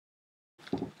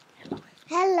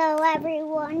Hello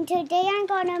everyone, today I'm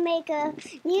gonna make a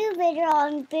new video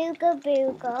on Booga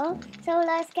Booga, so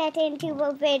let's get into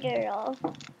a video.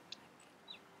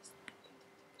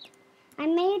 I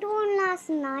made one last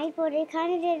night, but it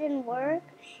kinda didn't work.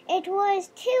 It was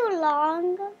too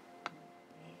long.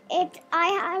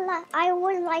 I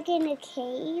was like in a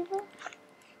cave,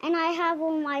 and I have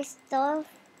all my stuff,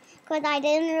 cause I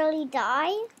didn't really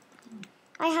die.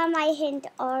 I have my hint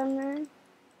armor.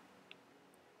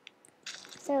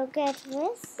 So get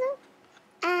this.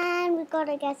 And we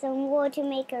gotta get some wood to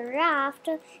make a raft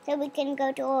so we can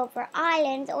go to other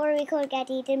islands, or we could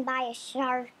get eaten by a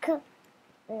shark.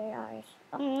 Oh,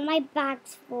 my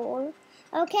bag's full.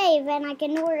 Okay, then I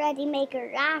can already make a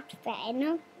raft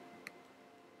then.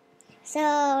 So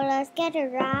let's get a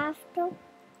raft.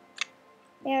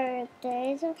 There it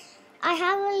is. I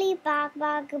have a leaf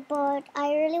backpack, but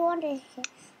I really want to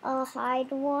hide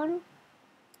one.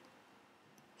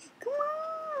 Come on.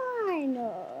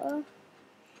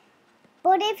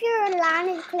 But if your land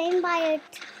is claimed by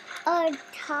a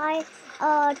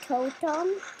totem,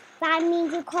 that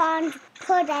means you can't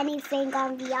put anything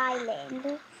on the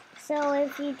island. So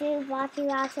if you do that, you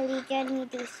actually just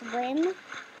need to swim.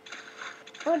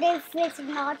 But if it's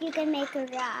not, you can make a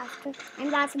raft,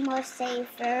 and that's more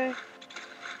safer.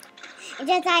 It's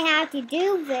just I have to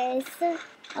do this.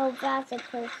 Oh, that's a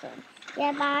person.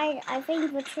 Yeah, but I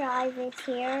think the tribe is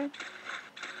here.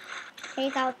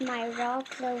 Take out my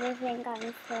rock so we think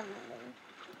I'm friendly.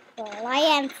 Well, I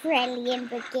am friendly in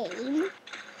the game.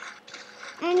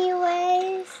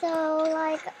 Anyway, so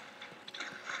like,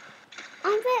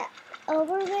 I'm a bit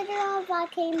over with it all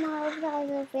that came out of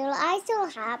the field. I still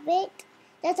have it,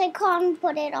 just I can't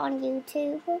put it on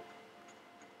YouTube.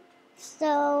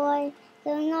 So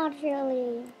not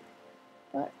really,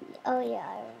 but oh yeah,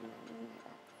 I remember that.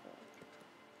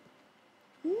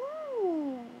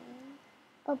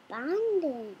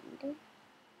 Abandoned.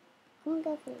 Can't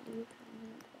get the leaf on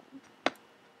it.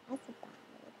 That's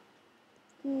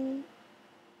abandoned.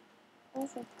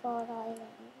 That's a god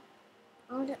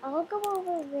island. I'll go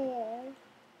over there.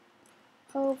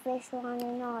 Hope this one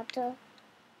is not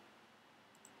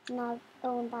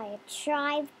owned by a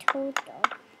tribe total.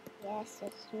 Yes,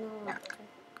 it's not.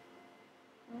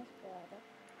 That's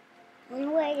good.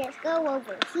 Anyway, let's go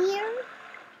over here.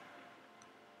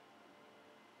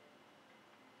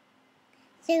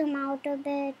 Zoom out a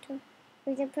bit.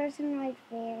 There's a person right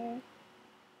there.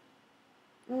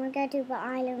 I'm gonna get to the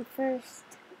island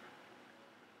first.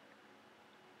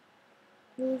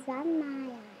 Is that my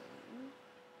island?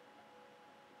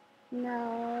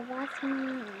 No, that's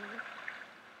mine.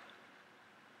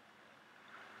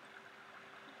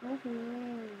 That's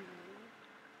mine.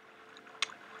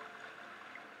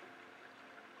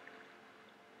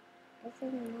 This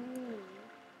is mine.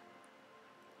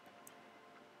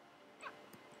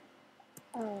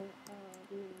 Oh,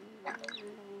 no.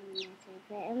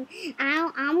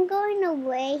 I'm going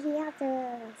away. He has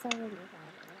to summon this.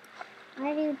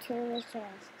 I do too. It's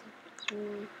just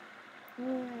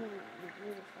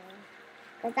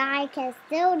because I can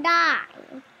still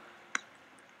die.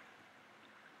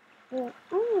 Oh,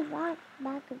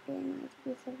 that could be a nice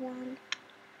piece of land.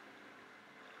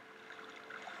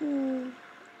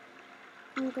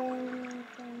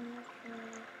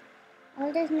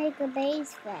 I'll just make a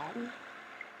base then.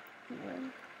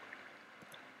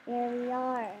 Here we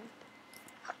are.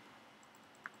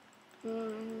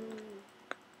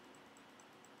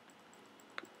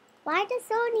 Why does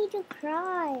someone need to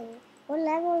cry? What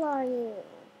level are you?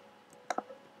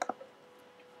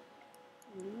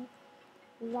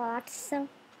 Lots.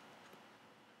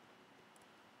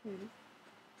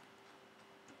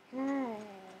 Hi.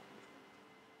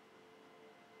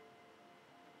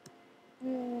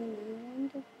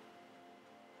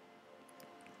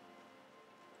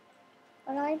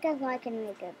 But I guess I can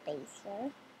make a base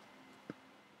there.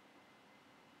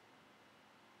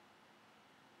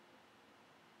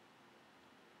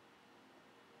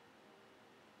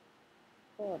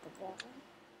 For the water.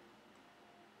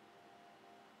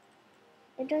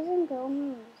 It doesn't go on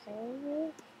the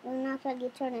server. And that's why you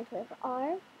turn it with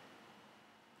R.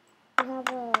 We have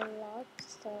a lot,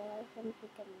 so I think we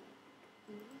can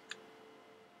make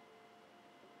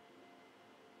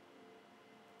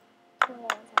the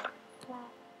walls are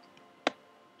flat.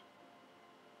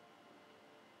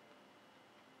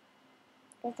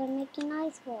 Because I'm making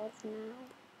ice walls now.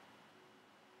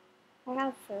 I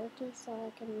have 30, so I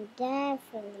can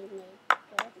definitely make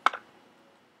this.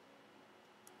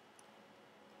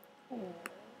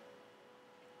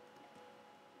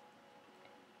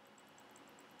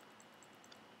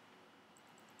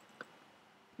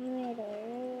 I made a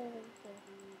really good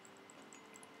one.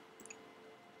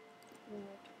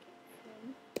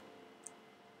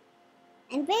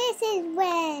 this is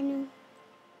when.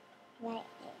 Right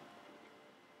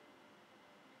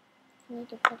there. Need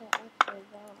to put it up the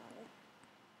wall.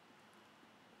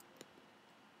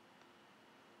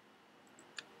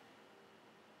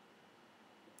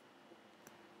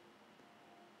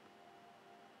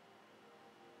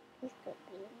 This could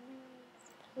be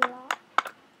a nice plot.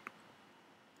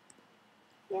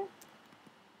 Yeah,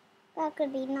 that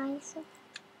could be nice.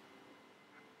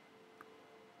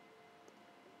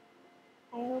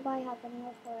 I hope I have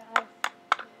enough for ice.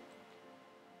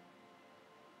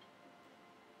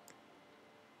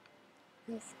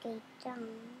 Ice skate down.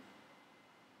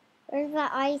 Where's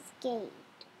the ice skate?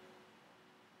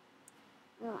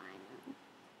 Oh,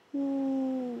 I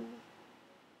know.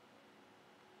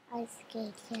 Ice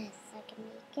skate, yes, I can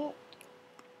make it.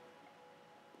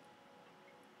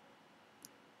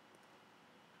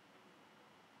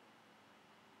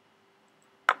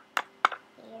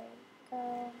 There we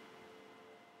go.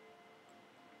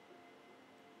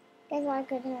 Guess I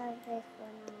could have this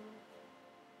one on.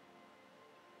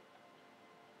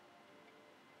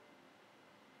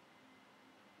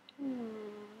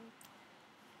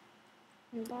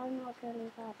 And I'm not really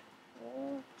that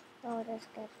cool. So I'll just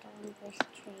get on this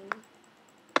train.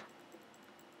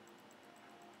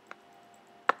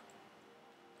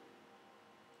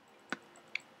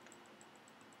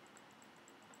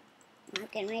 I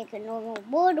can make a normal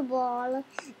water ball.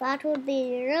 That would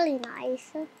be really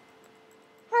nice.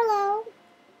 Hello.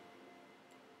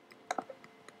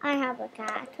 I have a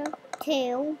cat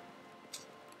too.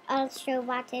 I'll show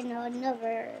that in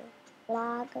another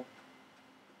vlog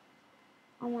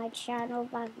on my channel.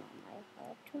 That's not my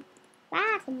heart.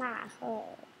 That's my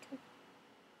heart.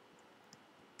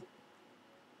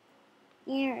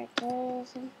 Here it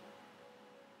is.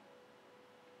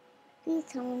 Please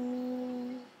tell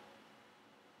me.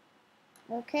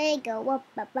 Okay, go up,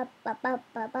 up, up, up, up,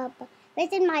 up, up.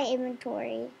 This is my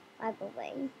inventory, by the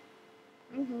way.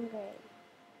 I'm hungry.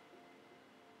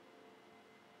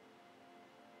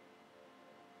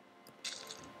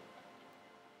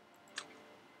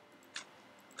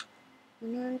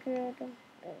 100.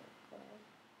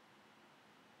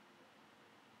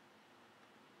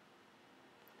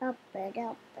 Up and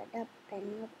up and up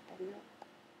and up and up.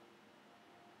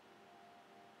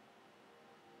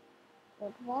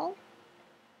 Wood wall?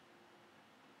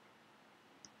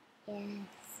 Yes.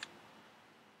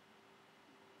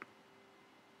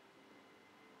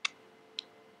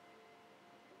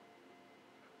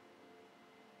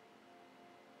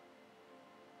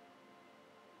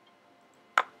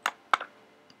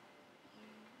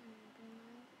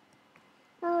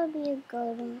 That would be a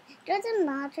good one. Doesn't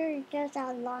matter just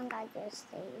how long I get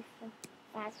safe.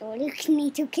 That's all you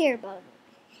need to care about.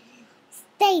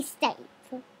 Stay safe.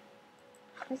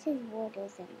 This is wood,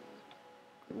 isn't it?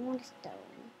 I want stone.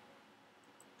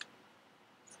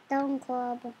 Stone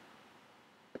club.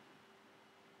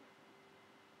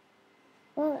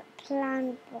 What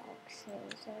plant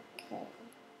boxes? Okay.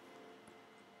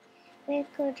 This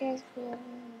could just be a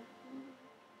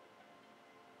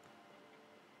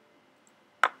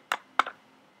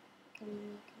Can I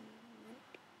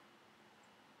make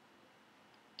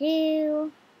a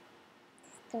do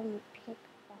stone pick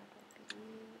bottle?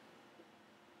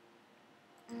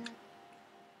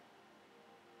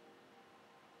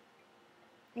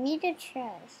 I need a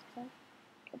chest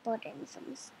to put in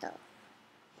some stuff.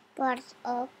 What's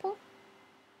up?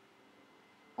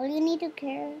 All you need to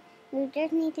care, you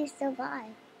just need to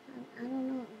survive. I don't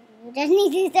know. You just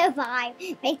need to survive.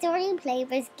 Make sure you play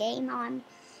this game on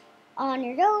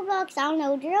Roblox.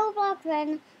 Download Roblox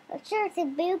and search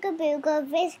Booga Booga.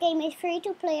 This game is free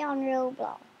to play on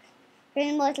Roblox.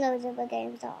 Pretty much loads of the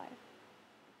games are.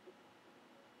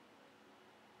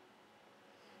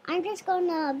 I'm just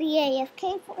gonna be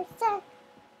AFK for a sec.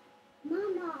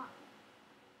 Mama.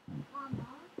 Mama.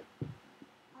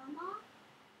 Mama.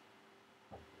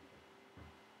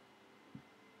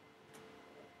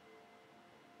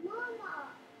 Mama.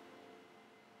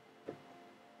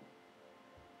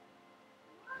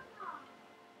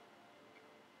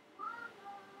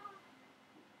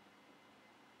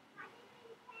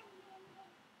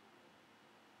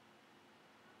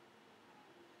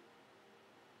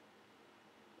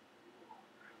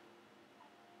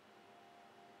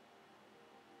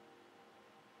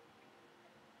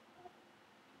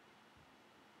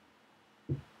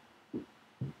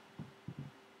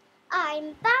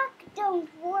 I'm back, don't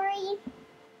worry.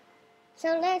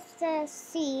 So let's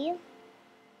see.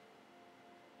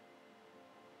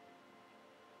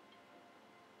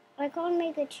 I can't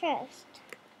make a chest.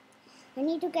 I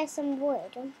need to get some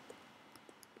wood.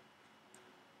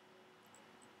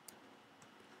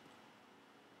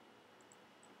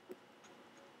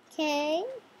 Okay.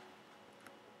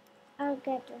 I'll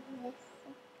get this.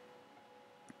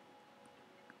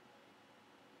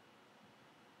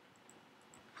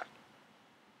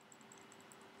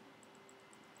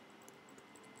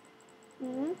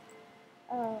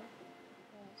 Oh,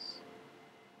 yes.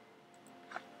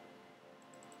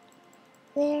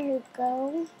 There we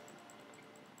go.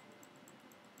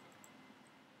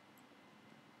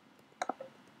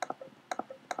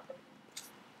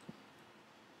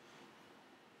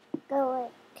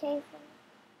 Go okay.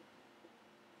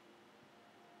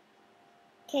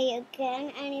 Okay,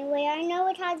 again. Anyway, I know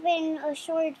it has been a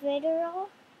short video.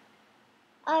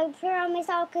 I promise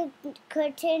I'll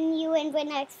continue in the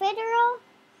next video.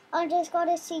 I'm just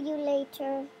gonna see you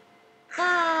later.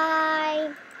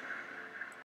 Bye.